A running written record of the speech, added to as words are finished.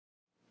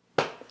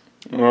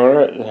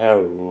Alright,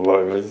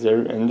 hello, this is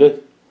and this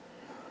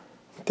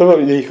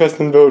about the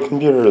custom build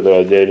computer that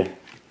I did.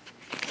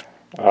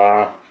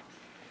 About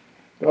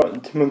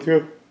 2 months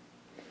ago.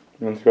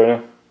 2 months ago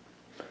now.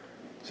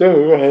 So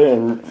we'll go ahead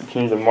and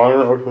change the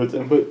monitor over to its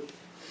input.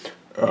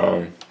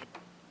 So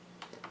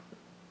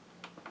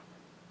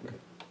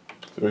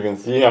we can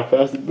see how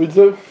fast it boots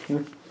up.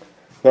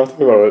 Now talk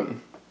about it.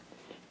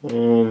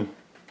 And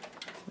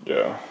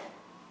yeah.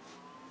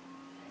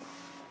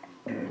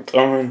 It's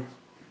on.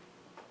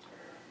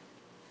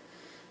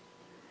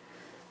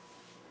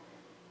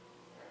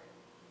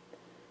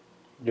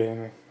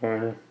 Yeah,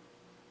 fine.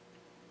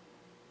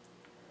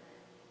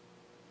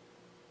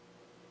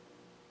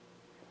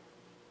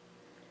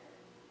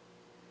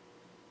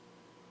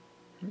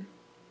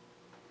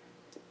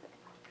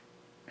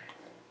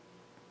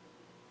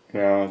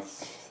 Now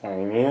it's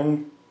signing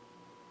in.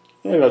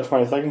 Yeah, about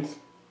 20 seconds.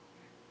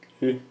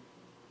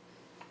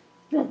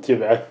 Not too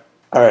bad.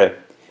 Alright,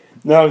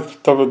 now let's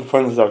talk about the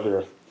fun stuff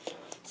here.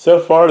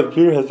 So far, the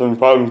computer has been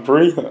problem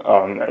free.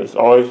 As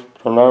always,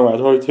 from now when I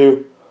told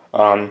you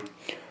to.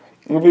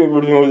 We'll be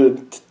able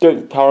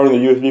to powering the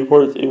USB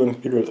ports even when the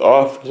computer is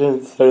off.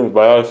 Setting the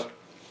BIOS,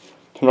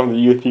 turn on the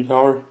USB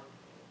power.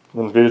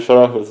 When the computer shut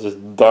off, it's just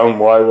dumb.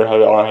 Why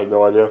I have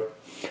no idea.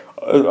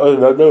 Other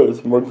than that, though,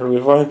 it's working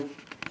perfectly fine.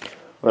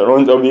 It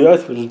runs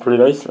OBS, which is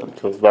pretty nice,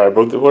 because I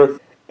built it for.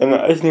 And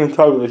the icing on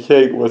top of the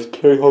cake was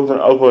Carrie Holden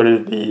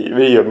uploaded the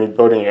video of me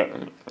building it.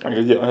 I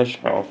could see it on his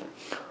channel.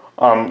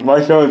 My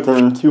channel is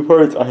in 2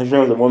 parts, on his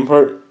channel is in 1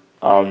 part.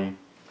 I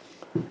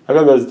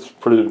thought that's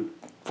pretty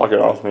fucking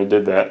awesome he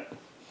did that.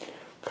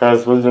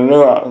 Because with the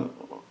new,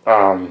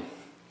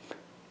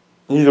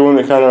 he's the one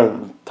that kind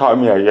of taught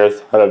me, I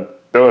guess, how to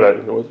build it.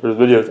 If it was for his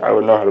videos, I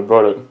would know how to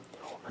build it.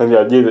 And the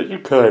idea that you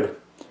could.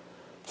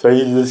 So he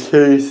uses this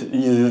case,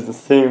 he uses the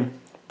same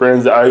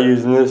brands that I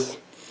use in this.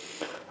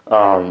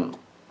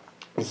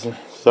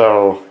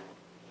 So,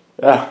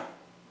 yeah.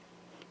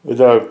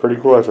 It's pretty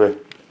cool actually.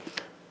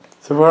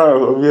 So far,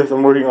 OBS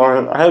I'm working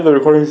on, I have the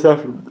recording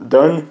stuff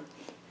done.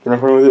 I'm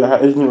recording with it,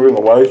 I just need to work on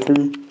the live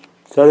stream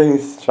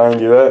settings, trying to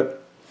do that.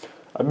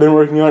 I've been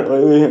working on it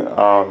lately,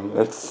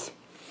 it's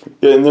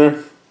getting there.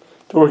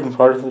 It's a work in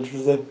progress, I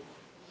should say.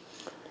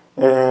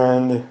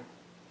 And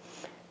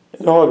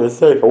it's all to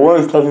say, for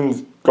once,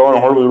 nothing's gone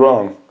horribly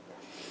wrong.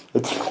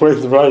 It's quite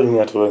surprising,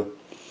 actually.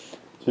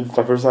 It's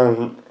my first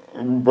time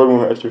building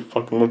one that actually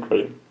fucking looked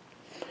right.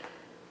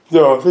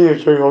 So, speaking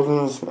of Carrie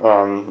Holton's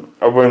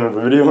uploading of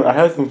the video, I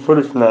had some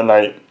footage from that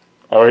night.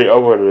 I already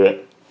uploaded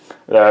it.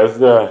 That I was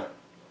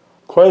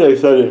quite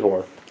excited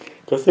for.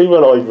 Because think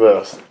about it like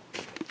this.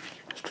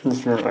 Let's turn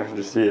this around, I can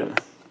just see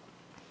it.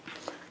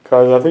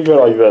 Because I think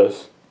about it like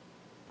this.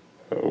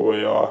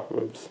 Way off,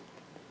 whoops.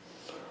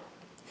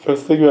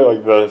 Because think about it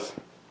like this.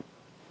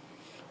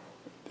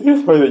 Think of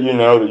somebody that you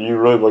know that you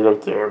really look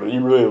up to, or that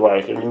you really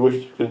like, and you wish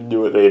you could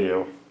do what they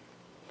do.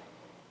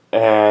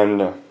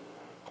 And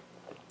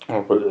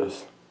I'll put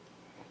this.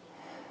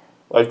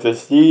 Like, to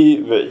see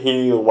that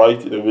he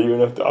liked the video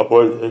enough to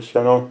upload it to his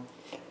channel,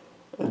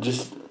 it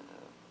just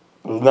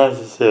was nice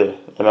to see,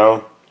 you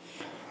know?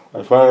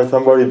 I finally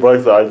somebody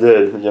likes what I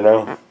did, you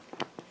know?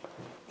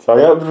 So I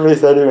got pretty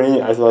excited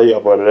when I saw he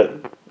uploaded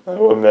it. I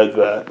will admit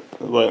that.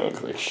 The light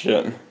looks like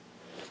shit.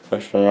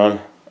 Let's turn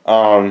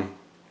on.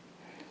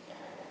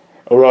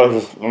 Overall,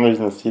 it's just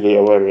amazing to see they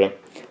uploaded it.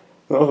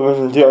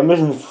 I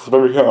mentioned the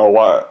subscriber count a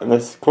lot, and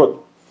this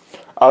quote.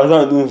 I was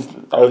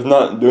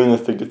not doing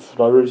this to get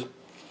subscribers,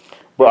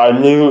 but I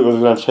knew it was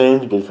gonna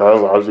change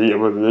because obviously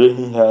with the video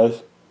he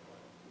has,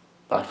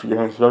 I forget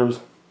how many subscribers.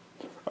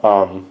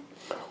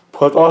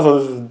 Plus also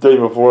this is the day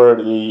before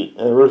the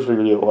anniversary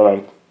video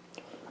went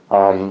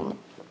up.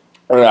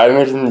 And I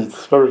mentioned the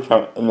subscriber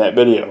count in that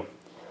video.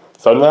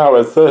 So now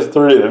it says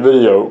 30 in the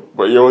video,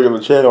 but you look at the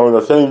channel on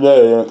the same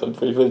day and it's at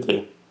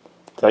 350.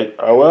 It's like,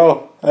 oh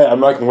well, hey, I'm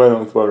not complaining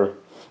on Twitter.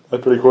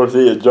 That's pretty cool to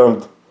see. It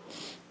jumped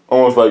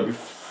almost like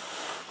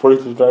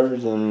 40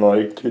 subscribers in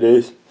like 2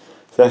 days.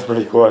 So that's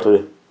pretty cool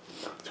actually.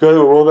 Let's go ahead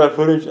and roll that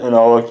footage and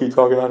I'll keep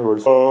talking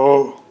afterwards.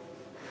 Oh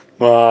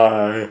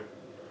my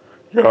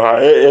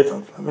god, it's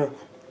 11.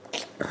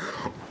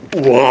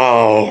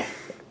 Wow.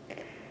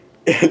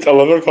 It's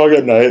 11 o'clock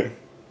at night.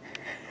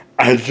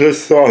 I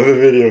just saw the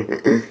video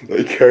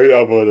that Carrie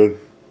uploaded.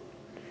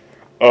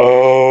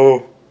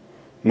 Oh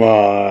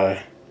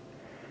my.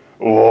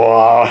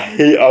 Wow,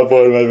 he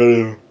uploaded my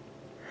video.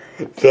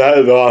 That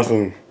is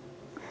awesome.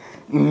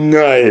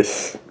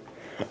 Nice.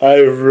 I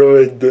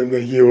really didn't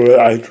think he would.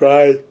 I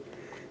tried.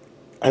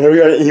 I never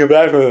got anything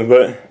back from him,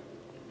 but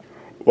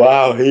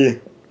wow, he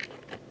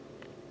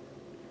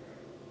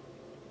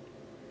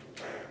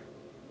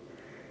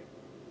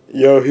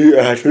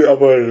actually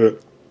uploaded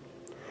it.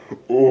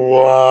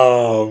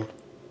 Wow.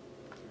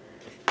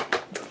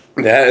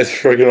 That is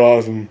freaking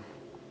awesome.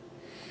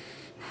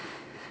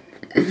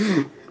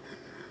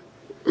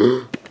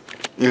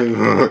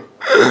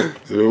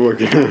 So look.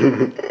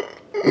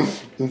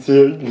 You see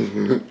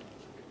it?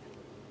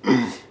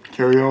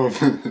 Carry on.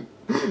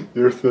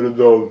 You're still a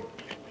dog.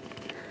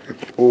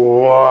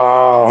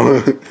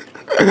 Wow.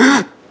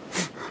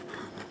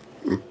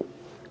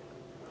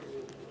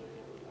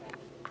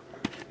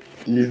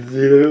 You see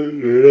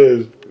it? There it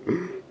is.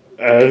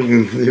 I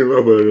can see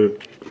my butter.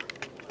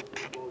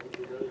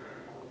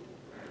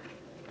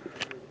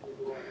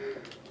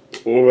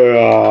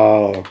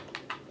 Wow.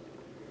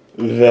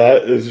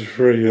 That is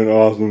freaking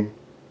awesome.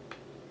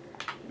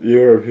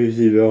 You're a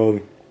PC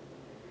build.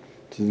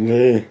 Just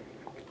me.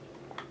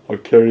 I'll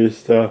carry your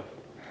stuff.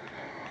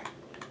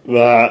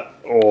 That,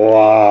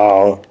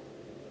 wow.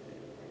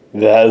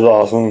 That is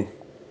awesome.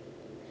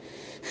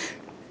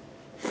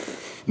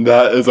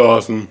 That is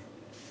awesome.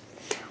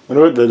 I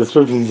wonder what the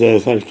description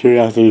says, out of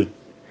curiosity.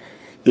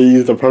 They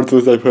use the parts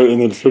list I put in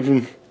the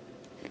description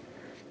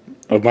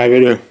of my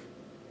video.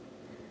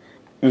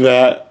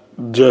 That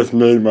just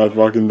made my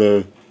fucking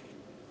day.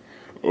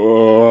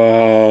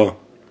 Wow.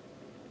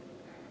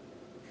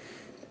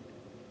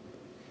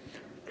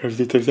 Here's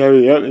the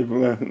TechSavvvvy, yep, you put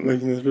that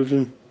link in the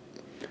description.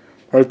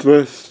 Parts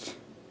list.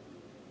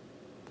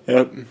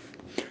 Yep.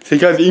 So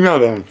you guys email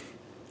them.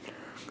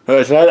 So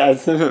I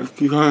sent a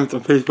few comments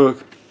on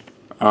Facebook.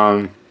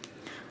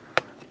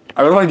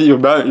 I would like to email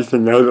back just to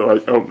know that,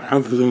 like, oh,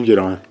 how's the Zoom get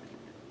on?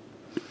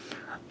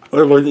 I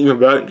would like to email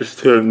back just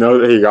to know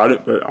that he got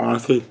it, but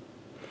honestly,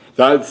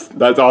 that's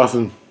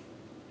awesome.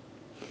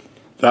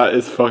 That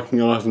is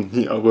fucking awesome.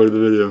 He uploaded the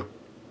video.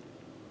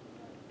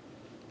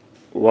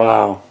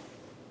 Wow.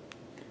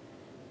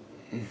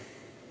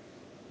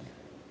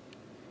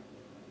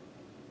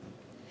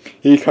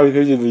 He copy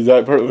pasted the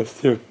exact part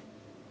list too.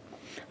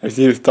 I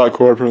see his stock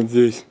core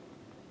parentheses.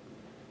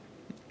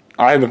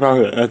 I have the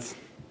problem with it. That's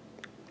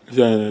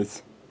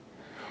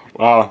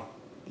wow.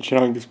 The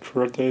channel is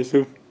correct, I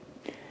assume?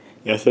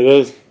 Yes, it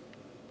is.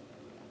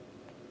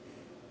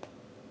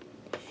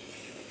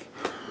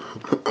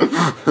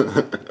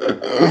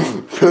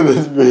 Could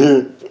this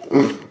be?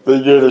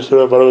 They get the shit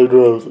up out of the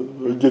drums.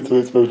 They get some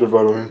exposure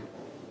out of me.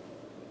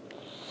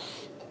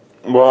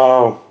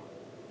 Wow.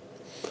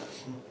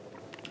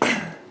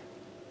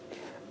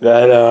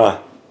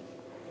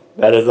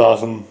 That is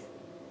awesome.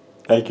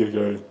 Thank you,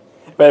 guys.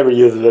 If I ever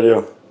use the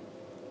video,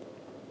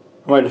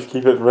 I might just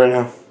keep it for right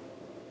now.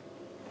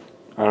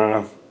 I don't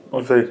know.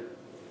 We'll see.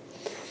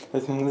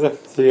 That's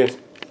it. See you guys.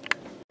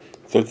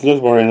 So it's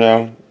this morning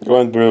now.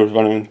 Going through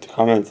responding to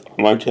comments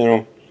on my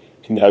channel.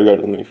 I've got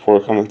only 4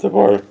 comments so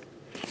far.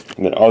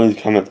 And then all these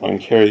comments on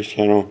Carrie's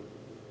channel.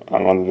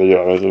 I'm on the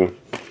video obviously.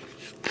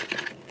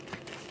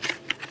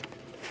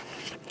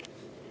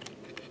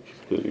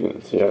 So you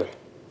can see I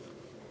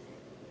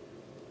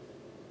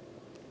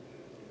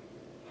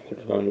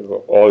responded to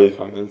all these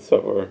comments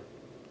so far.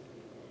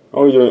 I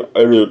was doing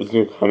every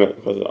single comment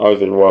because I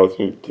was in wild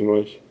too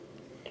much.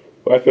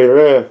 But I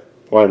figured,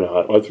 why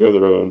not? Let's go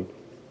through and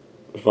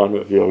respond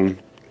to a few of them.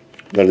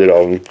 Then I did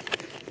all of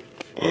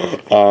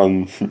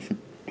them.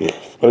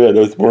 But yeah,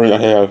 this morning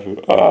I have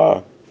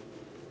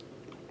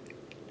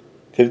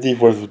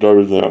 54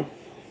 subscribers now.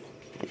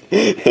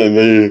 And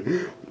they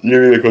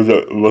usually it goes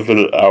up less than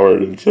an hour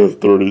and it shows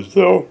 30,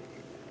 so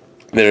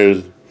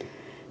there's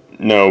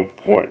no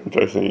point in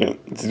fixing it.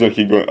 It's just gonna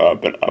keep going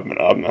up and up and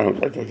up and I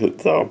don't like to fix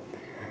it, so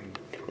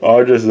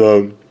I'll just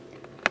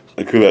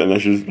I could that and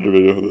that's just the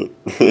video that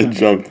it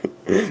jumped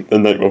the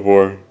night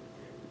before.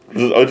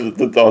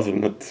 It's awesome.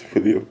 That's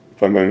video.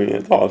 If I'm mean,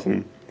 it's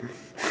awesome.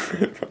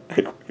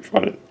 I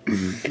find it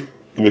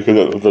because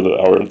it was at an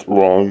hour. It's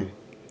wrong.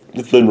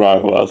 It's been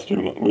wrong the last 2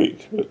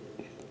 weeks, but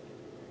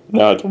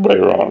now it's way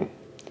wrong.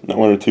 Not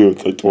 1 or 2.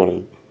 It's like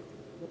 20.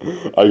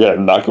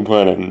 Again, not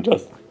complaining.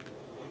 Just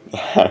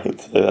I would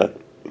say that.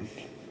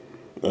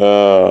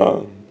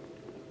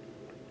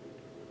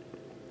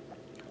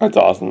 That's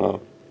awesome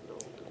though.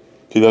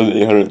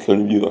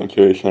 2,870 views on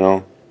Carrie's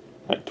channel.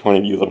 Like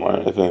 20 views on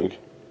mine, I think.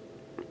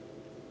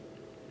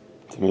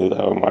 To me, that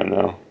have mine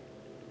now.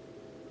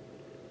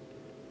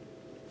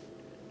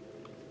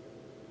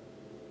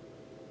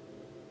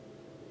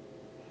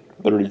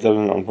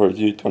 $37 on part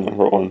 2, 20 on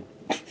part 1.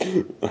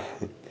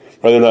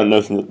 Rather not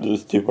noticing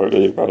this 2-part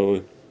video,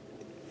 probably.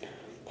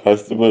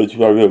 Because the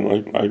 2-part video,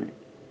 my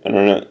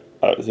internet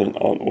was in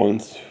all at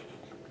once.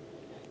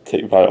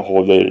 Take about a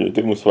whole day to do. It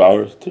took almost 12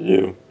 hours to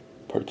do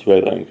part 2,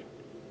 I think.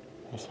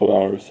 Almost 12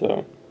 hours,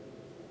 so.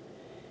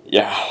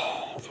 Yeah,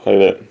 that's quite a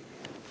bit.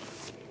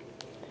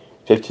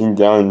 15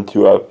 down,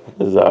 2 up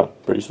is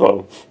pretty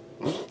slow.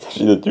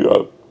 Especially the 2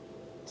 up.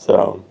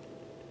 So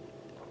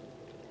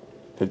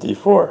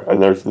 54. I've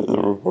never seen the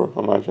number before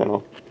on my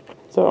channel.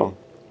 So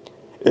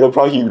it'll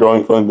probably keep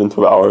growing. It's only been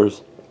 12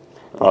 hours.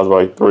 I was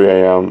like 3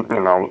 a.m.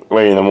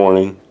 Late in the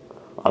morning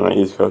on the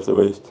East Coast at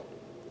least.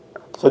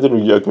 So I did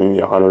get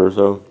maybe 100 or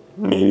so,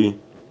 maybe.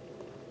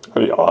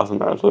 That'd be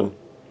awesome actually.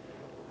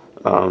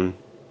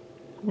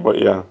 But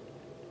yeah.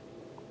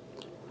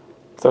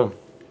 So,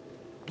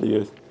 see you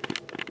guys.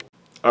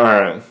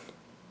 Alright.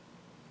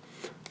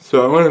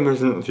 So I want to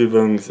mention a few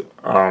things at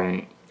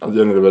the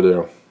end of the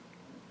video.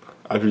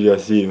 After you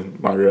guys see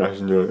my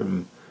reaction to it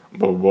and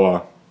blah blah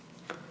blah.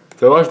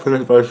 So I watched the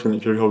next live stream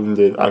that Carrie Holden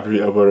did after he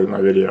uploaded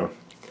my video.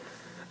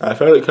 I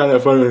found it kind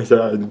of funny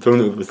that I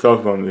filmed it with the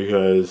cell phone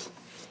because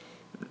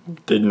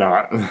did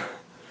not.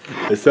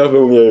 It's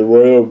definitely a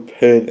royal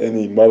pain in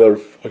the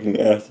motherfucking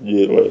ass to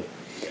deal with.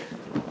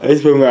 I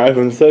used to put my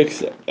iPhone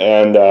 6,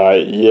 and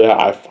yeah,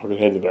 I fucking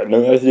hated that.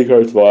 No SD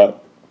cards a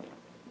lot.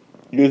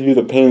 It used to be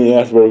the pain in the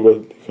ass to work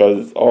with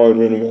because it's all in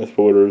random ass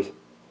folders.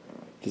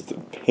 Just a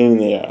pain in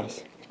the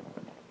ass.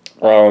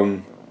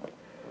 Another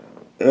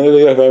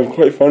thing I found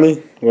quite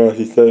funny was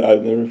he said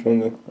I've never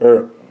filmed it,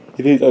 or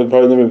he thinks I've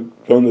probably never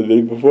filmed a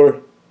video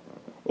before.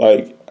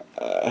 Like,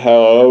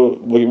 hello,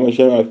 look at my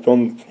channel, I've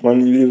filmed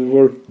funny videos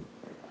before.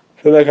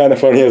 I found that kind of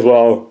funny as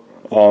well.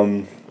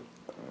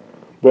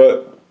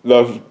 But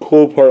the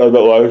cool part of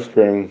that live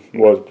stream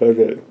was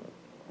Pivot.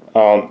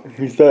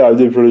 He said I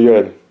did pretty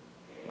good.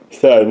 He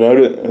said I nailed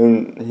it,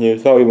 and he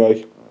was talking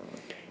like,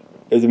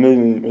 it's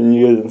amazing when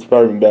you guys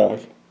inspire me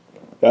back.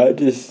 That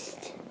just,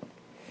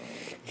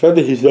 the fact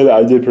that he said that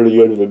I did pretty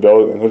good with the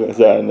build, and I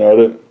said I nailed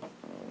it,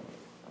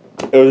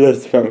 it was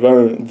just fun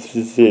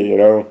to see, you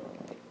know.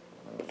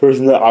 The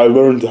person that I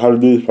learned how to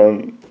do this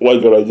from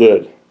liked what I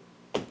did.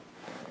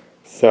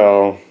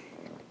 So,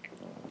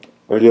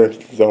 I guess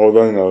the whole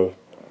thing of,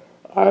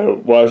 I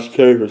watched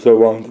K for so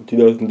long, to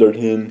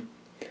 2013,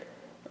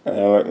 and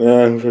I'm like, man,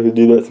 I wish I could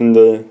do that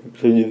someday, I wish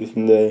I could do that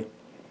someday,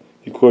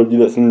 you could do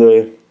that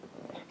someday.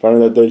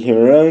 Finally that day came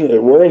around,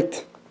 it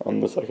worked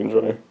on the second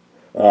try.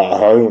 I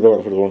think we'll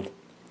go for the one.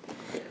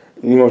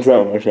 You can watch that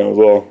on my channel as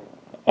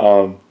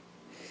well.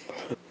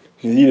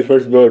 You see the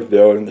first build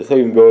failed, and the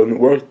second build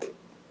worked.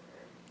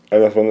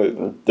 And that's when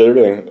it did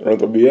everything. Run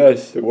the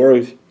BS, it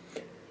worked.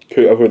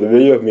 Could upload the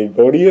video of me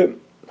building it.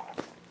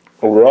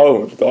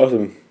 Overall, it was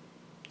awesome.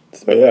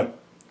 So yeah.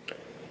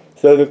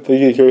 So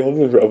thank you to Kerry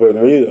Holden for uploading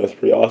the video, that was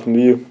pretty awesome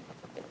video.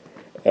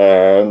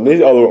 And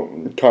these other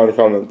kind of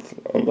comments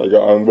on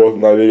both of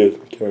my videos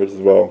as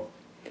well.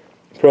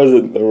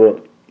 Present, there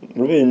were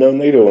really no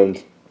negative ones.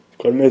 It's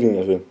quite amazing,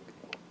 I think.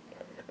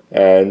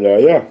 And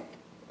yeah,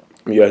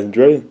 you guys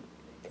enjoy.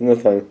 Till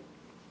next time,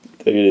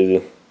 take it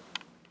easy.